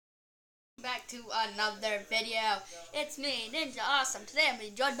back to another video. It's me, Ninja Awesome. Today I'm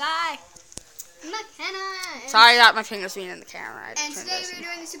being joined by McKenna. Sorry that my finger's being in the camera. And today we're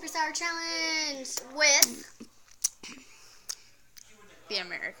doing the Super Sour Challenge with the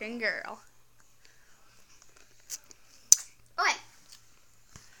American Girl. Okay.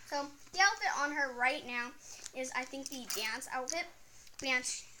 So the outfit on her right now is, I think, the dance outfit.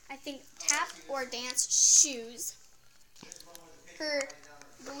 Dance, I think, tap or dance shoes. Her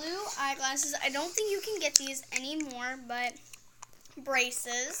blue eyeglasses. I don't think you can get these anymore, but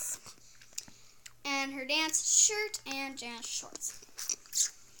braces. And her dance shirt and dance shorts.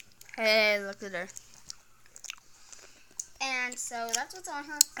 Hey, look at her. And so that's what's on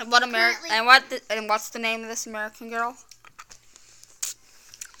her. And what's the name of this American Girl?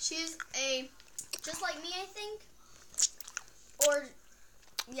 She's just like me, I think. Or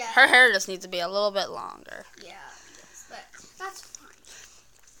yeah. Her hair just needs to be a little bit longer. Yeah, yes, but that's fine.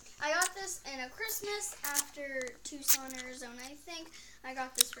 I got this in a Christmas after Tucson, Arizona, I think. I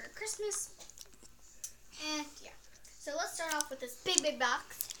got this for Christmas. And yeah. So let's start off with this big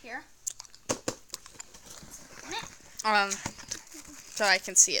box here. So I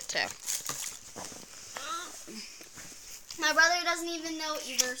can see it too. My brother doesn't even know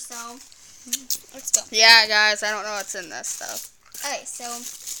either, so let's go. Yeah, guys, I don't know what's in this though. Okay, so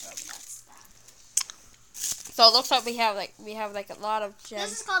that's that. So it looks like we have like a lot of gems.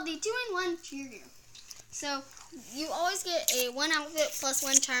 This is called the 2-in-1 cheerleader. So you always get a 1 outfit plus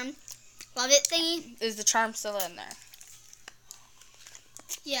 1 charm. Love it thingy. Is the charm still in there?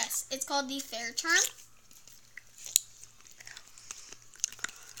 Yes, it's called the Fair Charm.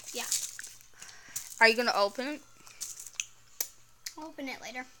 Yeah. Are you gonna open it? I'll open it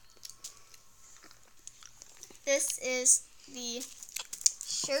later. This is the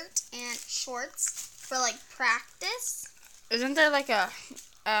shirt and shorts for like practice. Isn't there like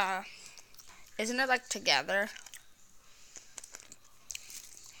isn't it like together?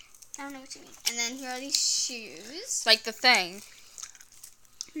 I don't know what you mean. And then here are these shoes. Like the thing.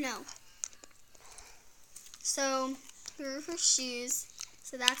 No. So here are her shoes.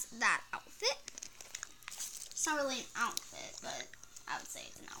 So that's that outfit. It's not really an outfit, but I would say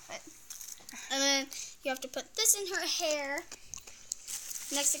it's an outfit. And then you have to put this in her hair.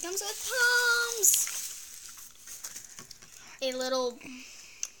 Next it comes with palms. A little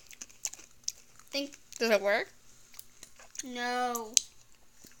thing. Does it work? No.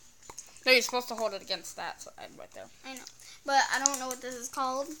 No, you're supposed to hold it against that side right there. I know. But I don't know what this is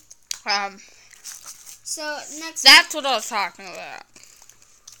called. So next. That's what I was talking about.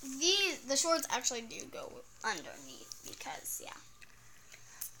 The shorts actually do go underneath because, yeah.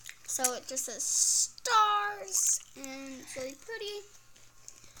 So it just says stars and it's really pretty.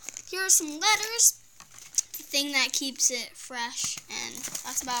 Here are some letters. The thing that keeps it fresh, and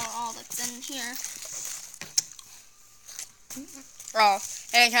that's about all that's in here. Oh,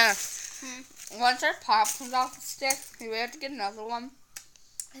 and kind of once our pop comes off the stick, we have to get another one.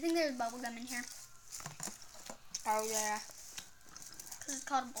 I think there's bubble gum in here. Oh yeah. Because it's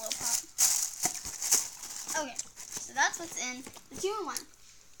called a blow pop. Okay, so that's what's in the 2-in-1.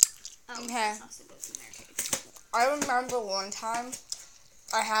 Oh, Okay. this also goes in there too. I remember one time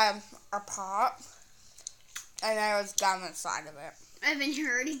I had a pop and there was gum inside of it. Evan,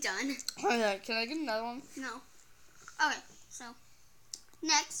 you're already done. Okay, can I get another one? No. Okay, so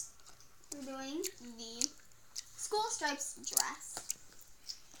next we're doing the school stripes dress.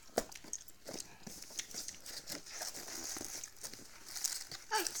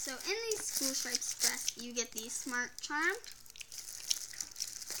 Okay, so in the school stripes dress, you get the Smart Charm.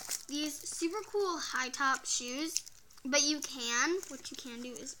 These super cool high top shoes, but what you can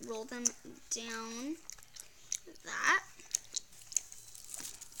do is roll them down like that.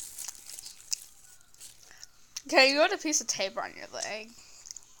 Okay, you got a piece of tape on your leg.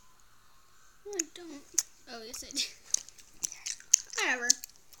 No, I don't. Oh, yes, I do. Whatever.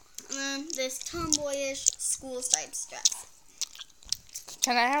 And then this tomboyish school stripes dress.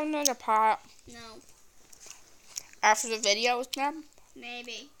 Can I have another pop No, after the video is done?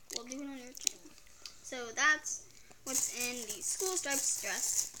 maybe. We'll do it on your channel. So that's what's in the school stripes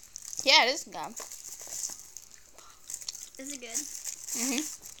dress. Yeah, it is gum. Is it good? Mhm.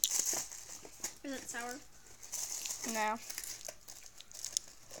 Is it sour? No.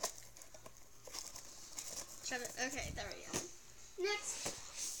 Shut it. Okay, there we go. Next.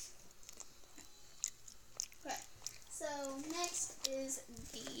 Okay. So next is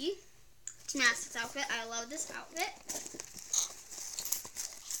the gymnastics outfit. I love this outfit.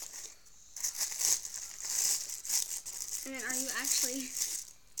 And then are you actually...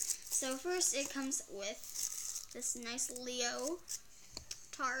 So first it comes with this nice Leo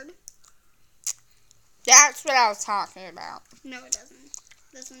tard. That's what I was talking about. No, it doesn't.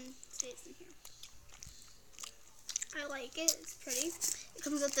 This one stays in here. I like it. It's pretty. It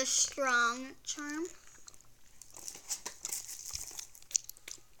comes with a strong charm.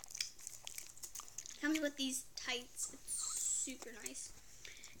 It comes with these tights. It's super nice.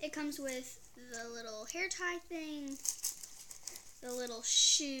 It comes with the little hair tie thing, the little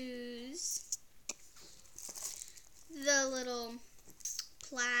shoes, the little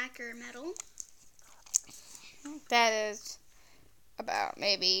plaque or medal. That is about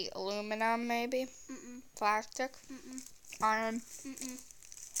maybe aluminum, maybe plastic. Iron.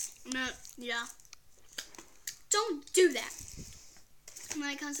 No, yeah. Don't do that. And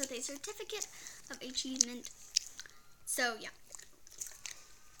then it comes with a certificate of achievement. So yeah.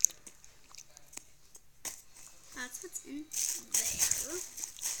 That's what's in there.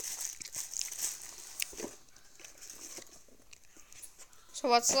 So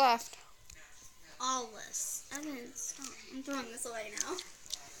what's left? All this. I'm throwing this away now.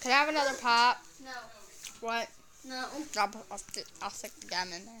 Can I have another pop? No. What? No. I'll stick the gum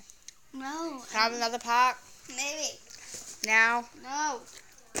in there. No. Can I have another pop? Maybe. Now? No.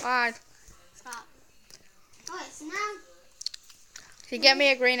 Why? Stop. Okay, so now Can you get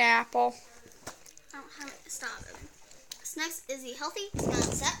me a green apple? I don't have it. Stop it. This next is the Healthy Smile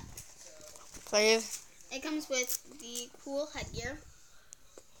Set. Please. It comes with the cool headgear.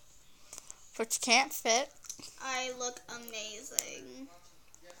 Which can't fit. I look amazing.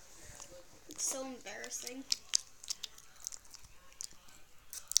 It's so embarrassing.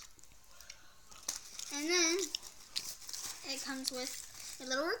 And then it comes with a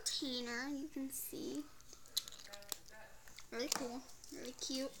little retainer, you can see. Really cool, really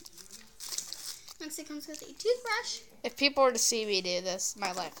cute. Next it comes with a toothbrush. If people were to see me do this,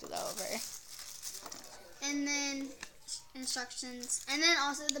 my life is over. And then instructions. And then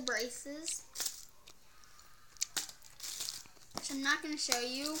also the braces. Which I'm not going to show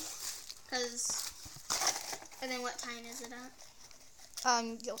you. Because, and then what time is it at?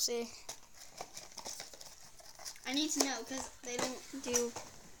 You'll see. I need to know because they don't do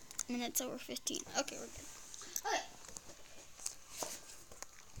minutes over 15. Okay, we're good. Okay.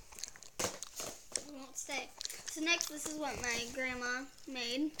 We won't stay. So next, this is what my grandma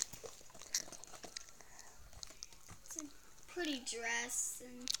made. It's a pretty dress,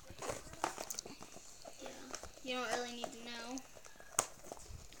 and yeah, you don't really need to know.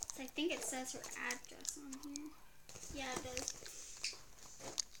 So I think it says her address on here. Yeah, it does.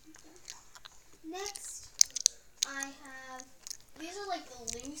 Next, I have, these are like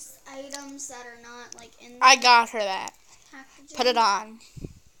the loose items that are not like in the I got her that. packaging. Put it on.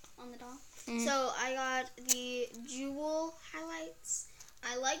 On the doll. Mhm. So I got the jewel highlights.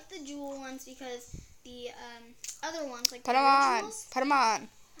 I like the jewel ones because the other ones, like Put the them on. originals, Put them on.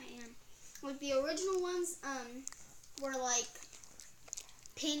 I am. With the original ones, were like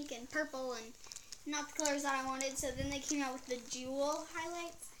pink and purple and not the colors that I wanted. So then they came out with the jewel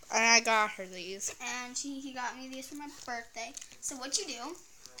highlights. And I got her these. And he got me these for my birthday. So what you do?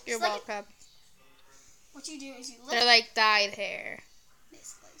 You're it's like welcome. what you do is you lift They're like dyed hair.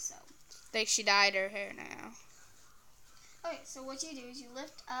 basically. So Like she dyed her hair now. okay, so what you do is you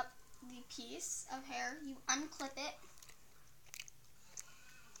lift up the piece of hair, you unclip it,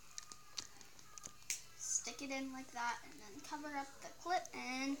 stick it in like that, and then cover up the clip,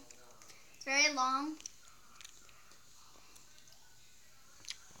 and it's very long.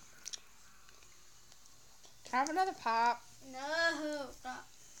 Can I have another pop? No,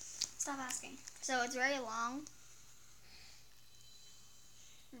 stop asking. So it's very long,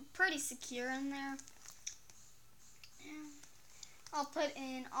 pretty secure in there. Yeah. I'll put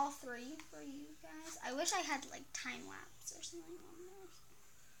in all three for you guys. I wish I had like time lapse or something on there,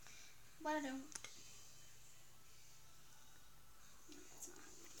 but I don't. No, that's not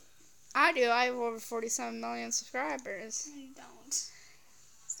how I do. I have over 47 million subscribers. you don't.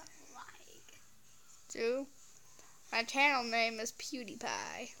 Stop lying. Do. My channel name is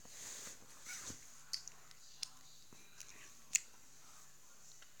PewDiePie.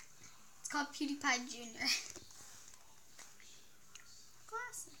 It's called PewDiePie Jr.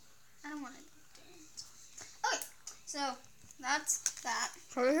 Classic. I don't want to do it. Okay, so that's that.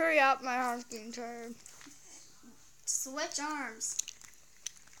 Hurry up, my arm's getting tired. Switch arms.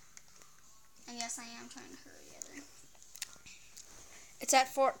 And yes, I am trying to hurry it. It's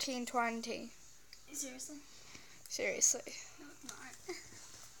at 14:20. Seriously? Seriously. No, it's not.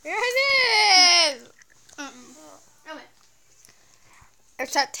 Here it is! Okay.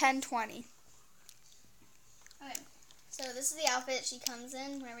 It's at 10:20. Okay. So this is the outfit she comes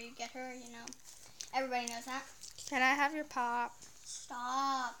in whenever you get her, you know. Everybody knows that. Can I have your pop?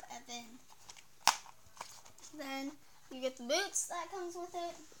 Stop, Evan. You get the boots that comes with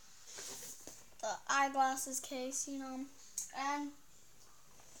it, the eyeglasses case, you know, and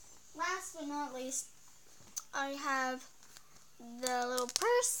last but not least, I have the little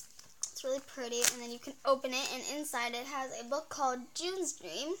purse. It's really pretty, and then you can open it, and inside it has a book called June's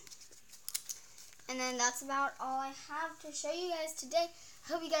Dream. And then that's about all I have to show you guys today.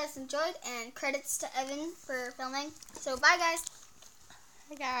 I hope you guys enjoyed, and credits to Evan for filming. So bye, guys.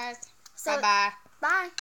 Hey guys. So, Bye-bye. Bye.